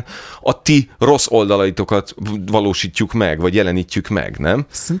 hiszen a ti rossz oldalaitokat valósítjuk meg, vagy jelenítjük meg, nem?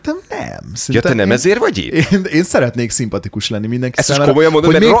 Szerintem nem. Ja, te nem ezért vagy itt? Én szeretnék szimpatikus lenni mindenki ezt számára. Ezt komolyan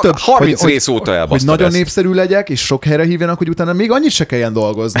mondod, mert még több, 30 rész óta elbasztad hogy nagyon ezt. népszerű legyek, és sok helyre hívjanak, hogy utána még annyit se kelljen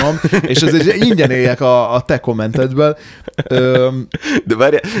dolgoznom, és ezért ingyen éljek a te kommentedből.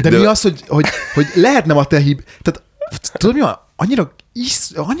 De mi az, hogy lehetne a te tehát tudod mi van?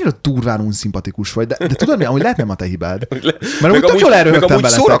 Annyira durván unszimpatikus vagy, de tudod mi, hogy lehet nem a te hibád. Mert amúgy tök jól elröhögtem veletek. Meg amúgy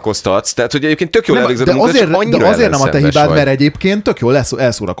szórakoztatsz, tehát hogy egyébként tök jól elvégzed a munkát, csak annyira de azért nem a te hibád, vagy. mert egyébként tök jól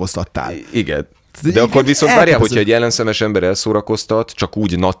elszórakoztattál. Igen. De akkor viszont várjál, hogyha egy ellenszenves ember elszórakoztat, csak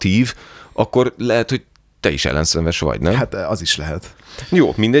úgy natív, akkor lehet, hogy te is ellenszenves vagy, nem? Hát az is lehet.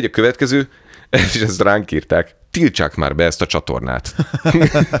 Jó, mindegy, a következő, és ezt ránk írták. Tiltsák már be ezt a csatornát.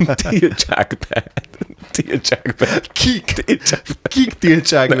 Tiltsák be. Tiltsák be. Kik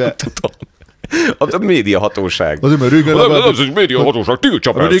tiltsák be? Nem tudom. A média hatóság. Az egy média hatóság,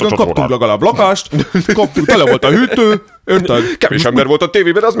 tiltsa be ezt a csatornát. Kaptunk legalább lakást, tele volt a hűtő, érted? Kevés ember volt a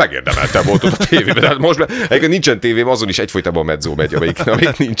tévében, az megérdemelte volt ott a tévében. Hát most egyébként nincsen tévém, azon is egyfolytában mezzó megy,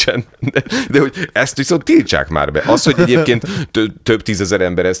 amelyik nincsen. De hogy ezt viszont tiltsák már be. Az, hogy egyébként több tízezer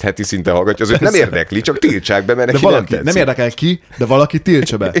ember ezt heti szinten hallgatja, az nem érdekli, csak tiltsák be, mert neki nem tetszik. Nem érdekel ki, de valaki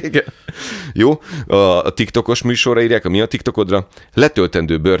tiltsa be. Igen. Jó, a TikTokos műsorra írják, a Mi a TikTokodra,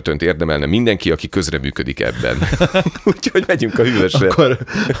 letöltendő börtönt érdemelne mindenki, aki közreműködik ebben. Úgyhogy megyünk a hűvösre. Akkor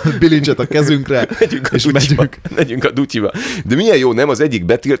bilincset a kezünkre, és megyünk a dutyiba. De milyen jó, nem? Az egyik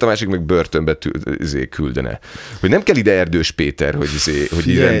betilt, a másik meg börtönbe küldene. Hogy nem kell ide Erdős Péter,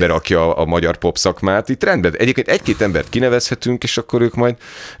 hogy rendbe rakja a magyar pop szakmát. Itt rendben, egyébként egy-két embert kinevezhetünk, és akkor ők majd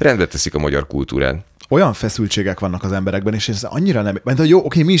rendbe teszik a magyar kultúrán. Olyan feszültségek vannak az emberekben, és ez annyira nem... Mert jó,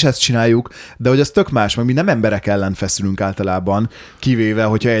 oké, mi is ezt csináljuk, de hogy az tök más, mert mi nem emberek ellen feszülünk általában, kivéve,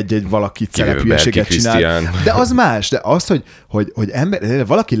 hogyha egy valaki szerephülyeséget csinál. De az más, de az, hogy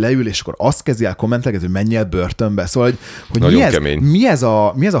valaki leül, és akkor azt kezdi el kommentelni, hogy menjél börtönbe. Szóval, hogy mi ez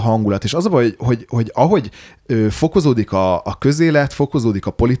a hangulat, és az a baj, hogy ahogy fokozódik a közélet, fokozódik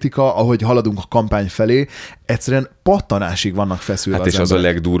a politika, ahogy haladunk a kampány felé, egyszerűen pattanásig vannak feszülve hát az emberek. És az a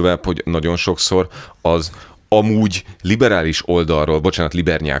legdurvább, hogy nagyon sokszor az amúgy liberális oldalról, bocsánat,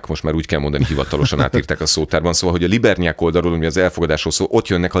 libernyák, most már úgy kell mondani, hivatalosan átírták a szótárban, szóval, hogy a libernyák oldalról, ami az elfogadásról szól, ott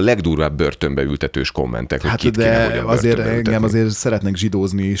jönnek a legdurvább börtönbe ültetős kommentek, hát hogy de azért engem azért szeretnek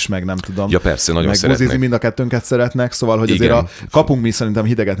zsidózni is, meg nem tudom. Ja persze, nagyon szeretnek. Meg buzizni mind a kettőnket szeretnek, szóval, hogy igen. azért kapunk mi szerintem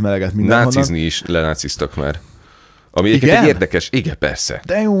hideget, meleget mindenhonnan. Nácizni is lenáciztak már. Ami egyébként egy érdekes, igen, persze.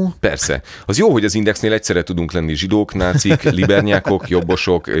 De jó. Persze. Az jó, hogy az Indexnél egyszerre tudunk lenni zsidók, nácik, libernyákok,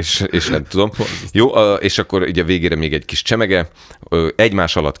 jobbosok, és nem tudom. Jó, és akkor ugye végére még egy kis csemege.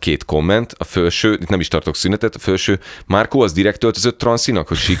 Egymás alatt 2 komment. A felső, itt nem is tartok szünetet, a felső. Márkó az direkt öltözött transzínak,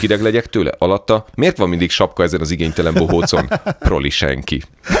 hogy síkideg legyek tőle? Alatta, miért van mindig sapka ezen az igénytelen bohócon? Proli senki.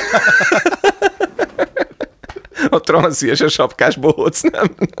 A transzi és a sapkás bohóc,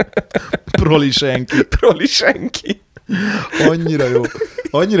 nem? Proli senki. Proli senki. Annyira jó.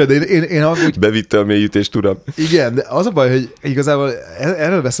 Annyira, de én amúgy... Bevitte a mélyütést, uram. Igen, de az a baj, hogy igazából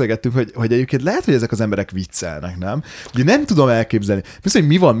erről beszélgettünk, hogy egyébként lehet, hogy ezek az emberek viccelnek, nem? De nem tudom elképzelni. Viszont,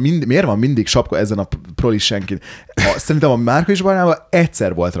 hogy miért van mindig sapka ezen a prolis senkin? Szerintem a Márka is Barnában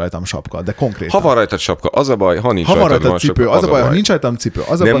egyszer volt rajtam sapka, de konkrétan. Ha van rajtad sapka, az a baj, ha nincs ha rajtad van cipő, az a baj, ha nincs rajtam cipő,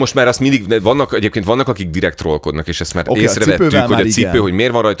 az a nem, baj. most már azt mindig, vannak, akik direkt trollkodnak, és ezt már észrevettük, hogy a cipő, hogy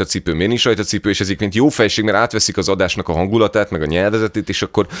miért van rajta cipő, miért nincs rajta cipő, és ez egyébként jó fejség, mert átveszik az adásnak a hangulatát, meg a nyelvezetét, és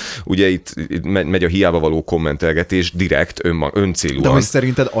akkor ugye itt megy a hiába való kommentelgetés direkt öncélúan. De hogy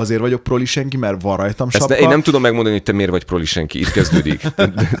szerinted azért vagyok proli senki, mert van rajtam sapka? Én nem tudom megmondani, hogy te miért vagy proli senki, itt kezdődik.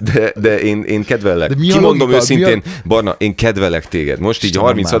 De én kedvellek. De kimondom őszintén, Barna, én kedvelek téged. Most így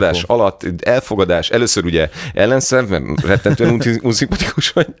 30 adás alatt elfogadás, először ugye ellenszer, mert rettentően unszimpatikus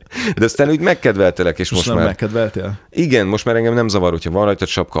vagy, de aztán úgy megkedveltelek, és most már... megkedveltél? Igen, most már engem nem zavar, hogyha van rajtad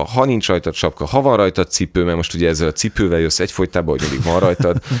sapka, ha nincs rajtad sapka, ha van rajtad cipő, mert most ugye ezzel a cipővel jössz egyfolytában, hogy mindig van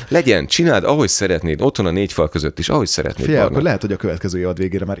rajtad. Legyen, csináld, ahogy szeretnéd, otthon a 4 fal között is, ahogy szeretnéd. Figyelj, akkor lehet, hogy a következő évad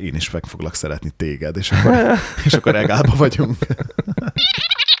végére már én is meg foglak szeretni téged, és akkor egálba vagyunk.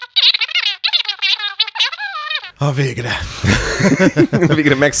 Végre.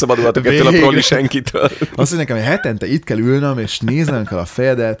 Végre megszabadulhatok ettől a proli senkitől. Azt mondja nekem, hogy hetente itt kell ülnöm, és néznem kell a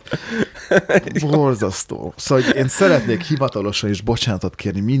fejedet. Borzasztó. Szóval én szeretnék hivatalosan is bocsánatot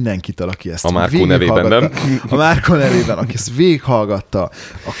kérni mindenkitől, aki ezt a Márkó nevében, nem? A Márkó nevében, aki ezt végighallgatta.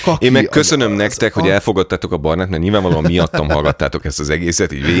 A kaki, én meg köszönöm nektek, hogy elfogadtátok a Barnát, mert nyilvánvalóan miattam hallgattátok ezt az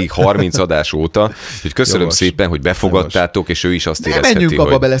egészet, így végig 30 adás óta. Úgyhogy köszönöm szépen, hogy befogadtátok, és ő is azt érezheti, menjünk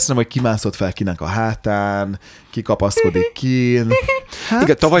abba bele, hogy kimászott fel kinek a hátán, kikapaszkodik kín. Hát...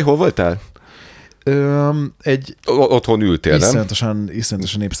 Igen, tavaly hol voltál? Otthon ültél, nem?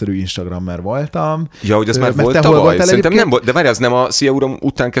 Iszonyatosan népszerű Instagrammer voltam. Ja, hogy ez már volt tavaly? Szerintem nem volt, de várj, az nem a Szia Uram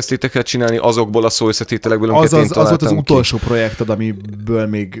után kezdtétek el csinálni azokból a szó összetételekből, amiket én találtam. Az volt az utolsó projekted,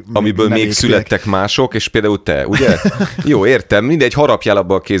 amiből még születtek mások, és például te, ugye? Jó, értem, mindegy, harapjál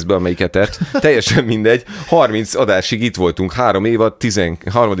abba a kézbe, amelyiket tett. Teljesen mindegy. 30 adásig itt voltunk, 3 évad,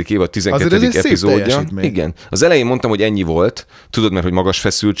 12. epizódja. Igen. Az elején mondtam, hogy ennyi volt. Tudod, mert hogy magas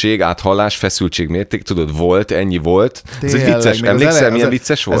feszültség, áthallás, feszültség mérték, tudod, volt, ennyi volt. Ez egy vicces, emlékszel, milyen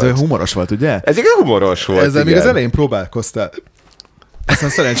vicces volt? Ez humoros volt, ugye? Ez igen humoros volt, ezzel még az elején próbálkoztál. Aztán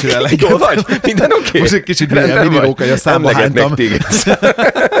szerencsére elengedtem. Jól vagy? Minden oké? Most egy kicsit mini rókai a számba hánytam.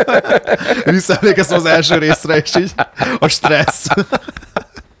 Visszaemlékeztem az első részre, és így a stressz.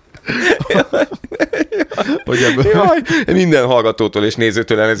 Jaj, minden hallgatótól és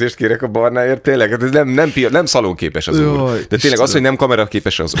nézőtől elnézést kérek a Barnáért, tényleg, ez nem szalonképes az úr. De tényleg Istenem. Az, hogy nem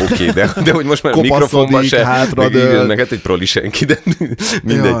kameraképes, az oké, de hogy most már mikrofonban se, meg hát egy proli senki, de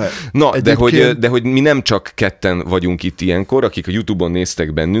mindegy. Na, de hogy mi nem csak ketten vagyunk itt ilyenkor, akik a YouTube-on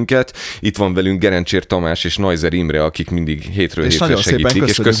néztek bennünket, itt van velünk Gerencsér Tamás és Neuser Imre, akik mindig hétről hétre segítik,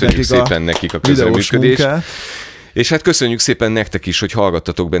 és köszönjük szépen nekik a közreműködést. És hát köszönjük szépen nektek is, hogy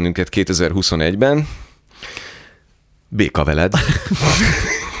hallgattatok bennünket 2021-ben. Béka veled.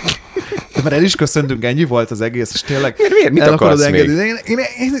 De már el is köszöntünk, ennyi volt az egész, és tényleg... Miért? Mit akarsz még?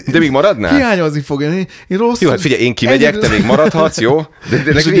 De még maradnál? Hiányozni fog, én rosszul... Jó, hát figyelj, én kimegyek, te még maradhatsz, jó?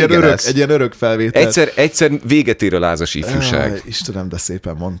 De egy ilyen örök felvétel. Egyszer véget ér a lázas ifjúság. Istenem, de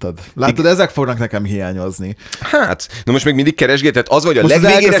szépen mondtad. Látod, ezek fognak nekem hiányozni. Hát, na most még mindig keresgél, tehát az vagy a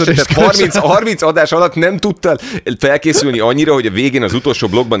legvégéresetebb 30 adás alatt nem tudtál felkészülni annyira, hogy a végén az utolsó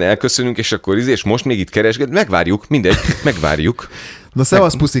blogban elköszönünk, és akkor és most még itt keresgél. Megvárjuk, mindegy, megvárjuk. Na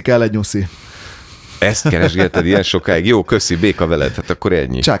szevasz, puszi, kell egy nyuszi. Ezt keresgélted ilyen sokáig. Jó, köszi, béka veled, hát akkor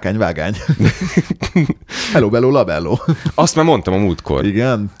ennyi. Csákány, vágány. Hello, bello, labello. Azt már mondtam a múltkor.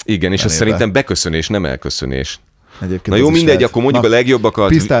 Igen? Igen, és az szerintem beköszönés, nem elköszönés. Egyébként na jó, mindegy, akkor mondjuk a legjobbakat.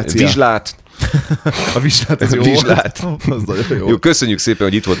 Vizslát. A vizslát, az jó. Vizslát. Jó, köszönjük szépen,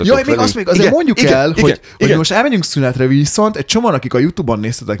 hogy itt voltatok velünk. Még azt még azért mondjuk el, hogy most elmenjünk szünetre, viszont egy csomóan, akik a YouTube-on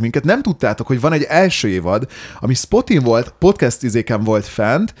néztetek minket, nem tudtátok, hogy van egy első évad, ami Spotin volt, podcast izéken volt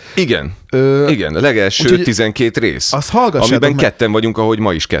fent. Igen, a legelső úgyhogy 12 rész. Azt hallgassátok amiben ketten vagyunk, ahogy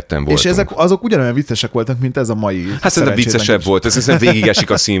ma is ketten voltunk. És azok ugyanolyan viccesek voltak, mint ez a mai. Hát szerintem viccesebb volt, ez szerintem végigesik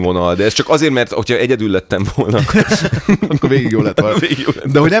a színvonal, de ez csak azért, mert hogyha egyedül lettem volna, akkor végig jó lett volna.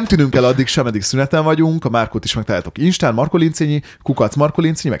 De hogy nem tűnünk el addig sem, eddig szüneten vagyunk, a Márkót is megtaláltok Instán, Marko Lincinyi, Kukac Marko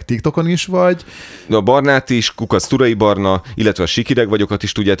Lincinyi, meg TikTokon is vagy. A Barnát is, Kukac Turai Barna, illetve a Sikireg vagyokat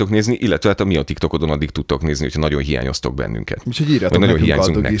is tudjátok nézni, illetve hát a mi a TikTokodon addig tudtok nézni, hogyha nagyon hiányoztok bennünket. Úgyhogy írjatok nekünk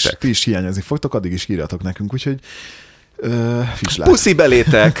addig is, ti is hiányozni fogtok, addig is írjatok nekünk, úgyhogy vislát. Puszi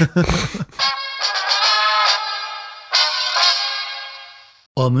belétek!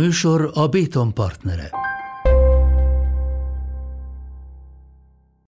 A műsor a Béton partnere.